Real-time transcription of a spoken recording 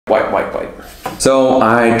Wipe. So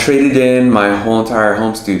I traded in my whole entire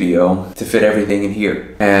home studio to fit everything in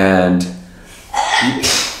here. And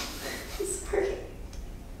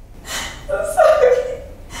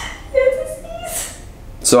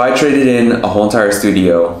so I traded in a whole entire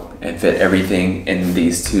studio and fit everything in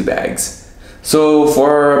these 2 bags. So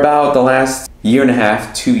for about the last year and a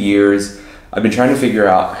half, 2 years, I've been trying to figure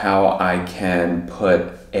out how I can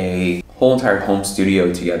put a whole entire home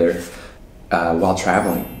studio together while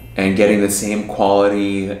traveling and getting the same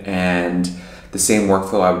quality and the same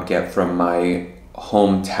workflow I would get from my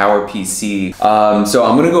home tower PC. So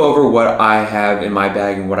I'm gonna go over what I have in my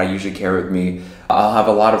bag and what I usually carry with me. I'll have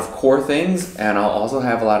a lot of core things, and I'll also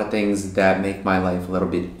have a lot of things that make my life a little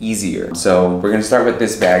bit easier. So we're gonna start with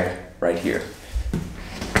this bag right here.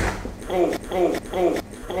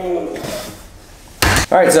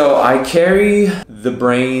 All right, so I carry the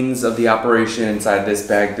brains of the operation inside this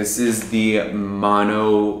bag. This is the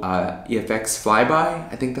Mono EFX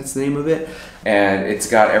Flyby, I think that's the name of it. And it's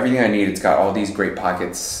got everything I need. It's got all these great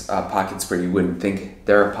pockets, pockets where you wouldn't think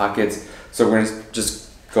there are pockets. So we're gonna just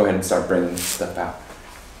go ahead and start bringing stuff out.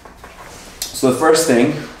 So the first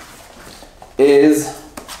thing is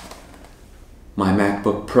my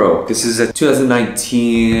MacBook Pro. This is a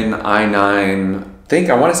 2019 i9.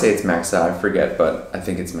 I want to say it's maxed out, I forget, but I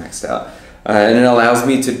think it's maxed out. And it allows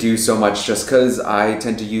me to do so much just because I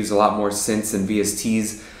tend to use a lot more synths and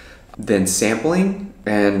VSTs than sampling.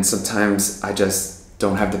 And sometimes I just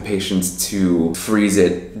don't have the patience to freeze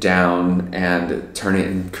it down and turn it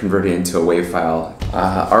and convert it into a WAV file.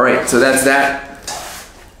 All right, so that's that.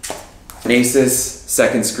 An Asus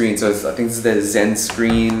second screen. So I think this is the Zen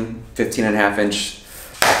screen, 15.5 inch.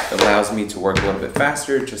 It allows me to work a little bit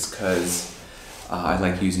faster just because I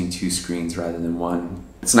like using 2 screens rather than 1.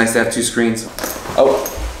 It's nice to have 2 screens. Oh,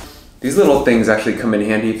 these little things actually come in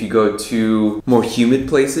handy if you go to more humid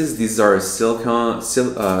places. These are silica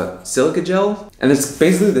gel, and it's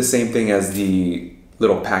basically the same thing as the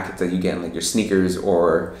little packets that you get in like your sneakers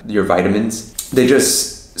or your vitamins. They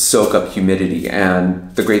just soak up humidity,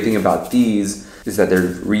 and the great thing about these is that they're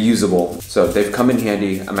reusable. So they've come in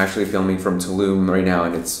handy. I'm actually filming from Tulum right now,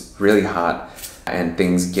 and it's really hot, and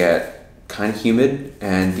things get kind of humid,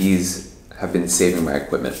 and these have been saving my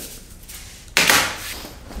equipment.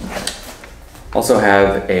 Also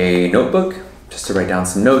have a notebook just to write down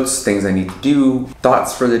some notes, things I need to do,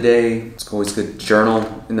 thoughts for the day. It's always good to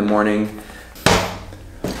journal in the morning.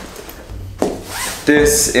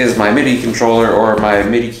 This is my MIDI controller, or my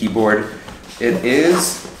MIDI keyboard. It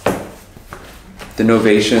is the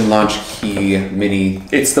Novation Launch Key Mini.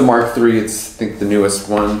 It's the Mark III, it's I think the newest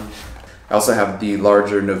one. I also have the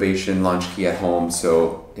larger Novation Launch Key at home,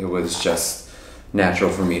 so it was just natural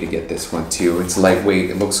for me to get this one too. It's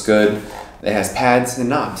lightweight, it looks good, it has pads and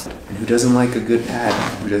knobs. And who doesn't like a good pad?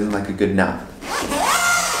 Who doesn't like a good knob?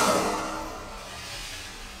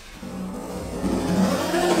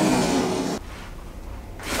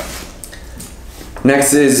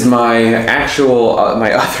 Next is my actual,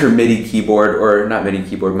 my other MIDI keyboard, or not MIDI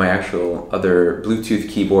keyboard, my actual other Bluetooth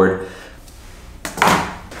keyboard.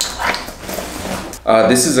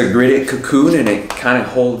 This is a gridded Cocoon, and it kind of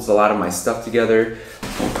holds a lot of my stuff together.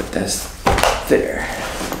 I'll put this there.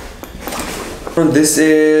 This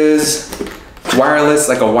is wireless,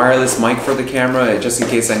 like a wireless mic for the camera, just in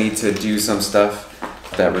case I need to do some stuff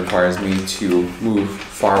that requires me to move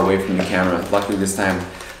far away from the camera. Luckily this time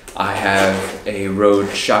I have a Rode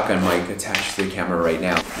shotgun mic attached to the camera right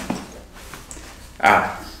now.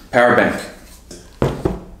 Power bank.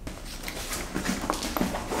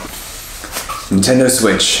 Nintendo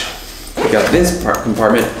Switch. We got this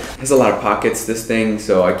compartment. It has a lot of pockets, this thing,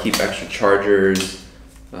 so I keep extra chargers.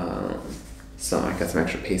 I got some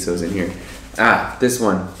extra pesos in here. This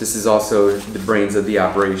one. This is also the brains of the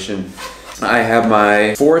operation. I have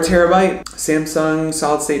my 4 terabyte Samsung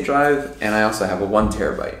solid state drive, and I also have a 1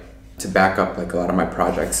 terabyte to back up like a lot of my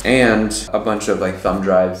projects, and a bunch of like thumb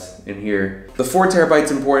drives in here. The 4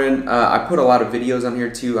 terabyte's important. I put a lot of videos on here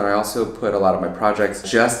too, and I also put a lot of my projects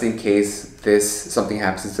just in case something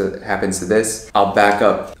happens to this. I'll back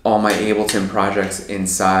up all my Ableton projects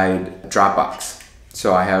inside Dropbox.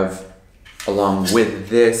 So I have, along with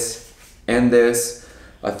this and this,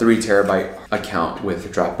 a 3 terabyte account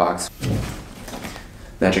with Dropbox.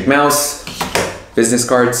 Magic mouse, business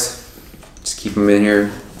cards, just keep them in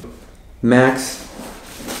here. Max,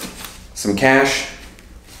 some cash,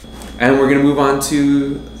 and we're gonna move on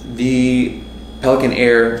to the Pelican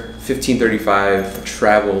Air 1535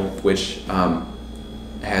 Travel, which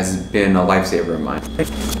has been a lifesaver of mine.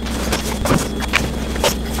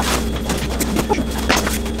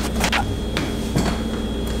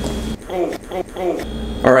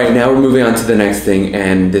 All right, now we're moving on to the next thing,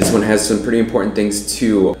 and this one has some pretty important things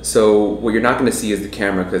too. So what you're not gonna see is the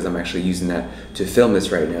camera because I'm actually using that to film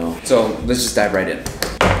this right now. So let's just dive right in.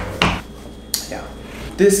 Yeah,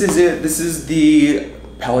 this is it. This is the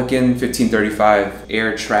Pelican 1535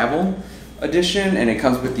 Air Travel Edition, and it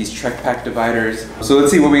comes with these Trek Pack dividers. So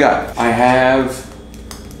let's see what we got. I have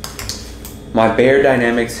my Bear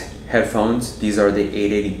Dynamics headphones. These are the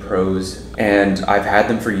 880 Pros, and I've had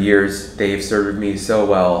them for years. They've served me so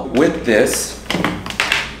well. With this,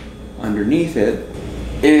 underneath it,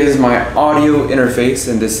 is my audio interface,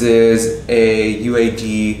 and this is a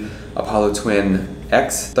UAD Apollo Twin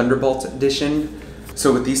X Thunderbolt Edition.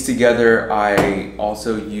 So with these together, I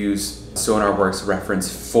also use SonarWorks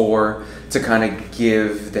Reference 4 to kind of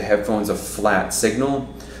give the headphones a flat signal.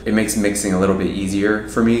 It makes mixing a little bit easier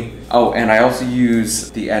for me. Oh, and I also use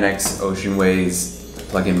the NX Oceanways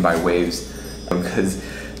plugin by Waves because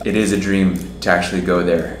it is a dream to actually go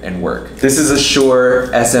there and work. This is a Shure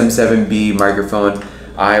SM7B microphone.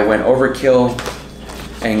 I went overkill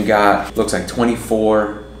and got, looks like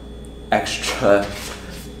 24 extra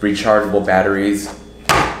rechargeable batteries.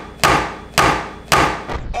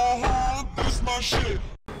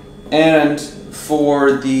 And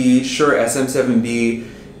for the Shure SM7B,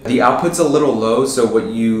 the output's a little low, so what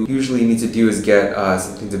you usually need to do is get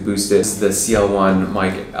something to boost it. It's the CL1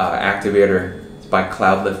 mic activator by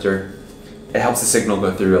Cloudlifter. It helps the signal go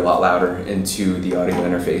through a lot louder into the audio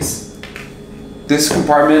interface. This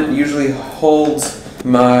compartment usually holds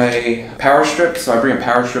my power strip, so I bring a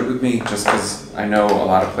power strip with me just because I know a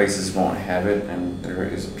lot of places won't have it, and there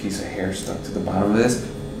is a piece of hair stuck to the bottom of this.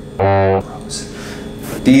 Gross.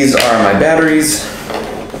 These are my batteries.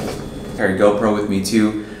 Carry GoPro with me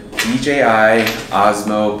too. DJI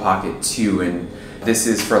Osmo Pocket 2, and this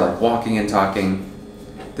is for like walking and talking.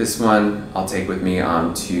 This one I'll take with me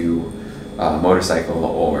onto a motorcycle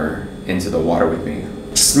or into the water with me.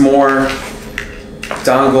 Just more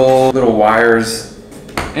dongle, little wires,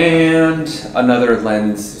 and another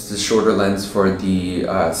lens. It's a shorter lens for the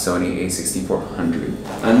Sony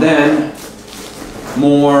a6400. And then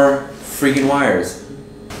more freaking wires.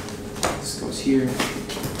 This goes here.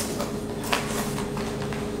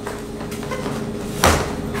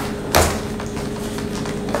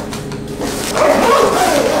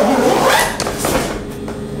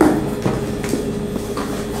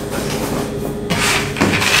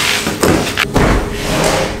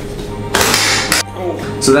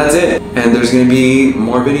 So that's it, and there's going to be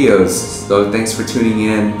more videos. So thanks for tuning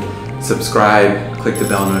in. Subscribe, click the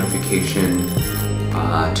bell notification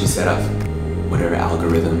to set up whatever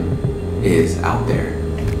algorithm is out there.